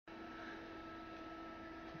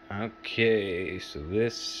Okay, so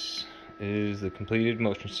this is the completed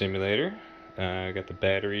motion simulator. I got the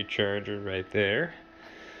battery charger right there.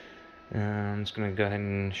 I'm just gonna go ahead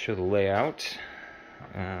and show the layout.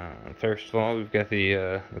 First of all, we've got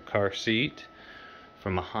the car seat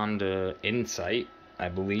from a Honda Insight, I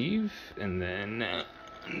believe, and then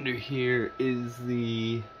under here is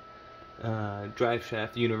the drive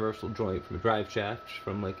shaft, universal joint from a drive shaft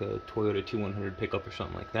from like a Toyota T100 pickup or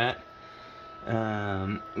something like that.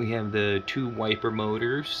 We have the two wiper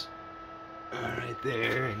motors right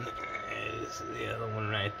there, and there's the other one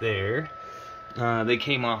right there. They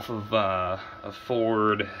came off of a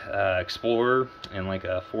Ford Explorer and like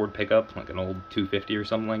a Ford pickup, like an old 250 or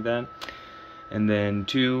something like that. And then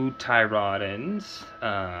two tie rod ends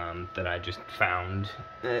that I just found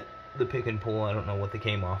at the pick and pull. I don't know what they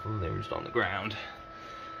came off of, they were just on the ground.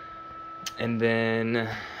 And then,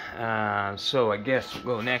 so I guess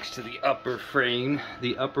we'll go next to the upper frame.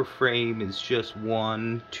 The upper frame is just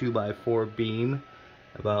one 2x4 beam,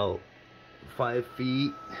 about 5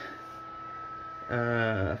 feet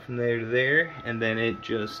from there to there, and then it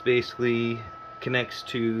just basically connects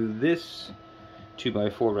to this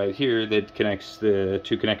 2x4 right here that connects the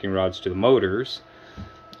two connecting rods to the motors,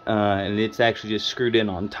 and it's actually just screwed in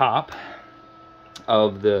on top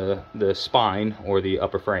of the spine, or the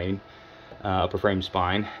upper frame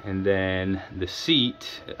spine. And then the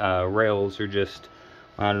seat rails are just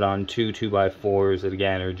mounted on two 2x4s that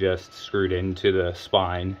again are just screwed into the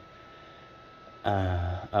spine.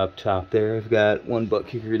 Up top there, I've got one butt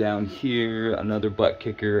kicker down here, another butt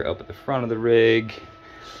kicker up at the front of the rig.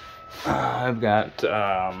 I've got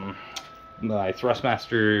my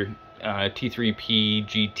Thrustmaster T3P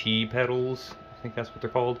GT pedals, I think that's what they're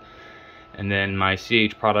called, and then my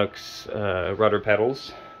CH Products rudder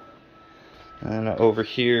pedals. And over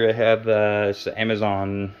here I have this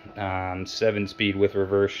Amazon 7-speed with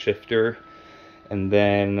reverse shifter, and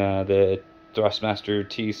then the Thrustmaster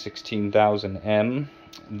T16000M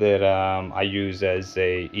that I use as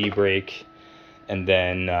a e-brake, and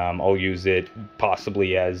then I'll use it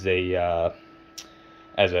possibly as a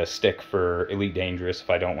stick for Elite Dangerous if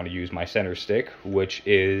I don't want to use my center stick, which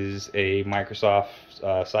is a Microsoft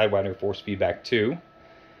Sidewinder Force Feedback 2.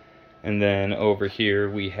 And then over here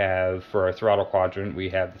we have, for our throttle quadrant, we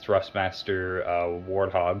have the Thrustmaster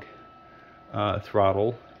Warthog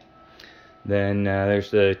throttle. Then there's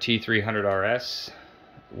the T300 RS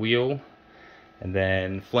wheel, and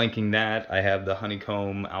then flanking that I have the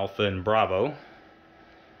Honeycomb Alpha and Bravo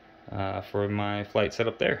for my flight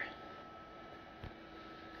setup there.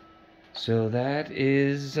 So that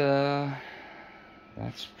is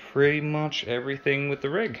that's pretty much everything with the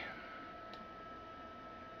rig.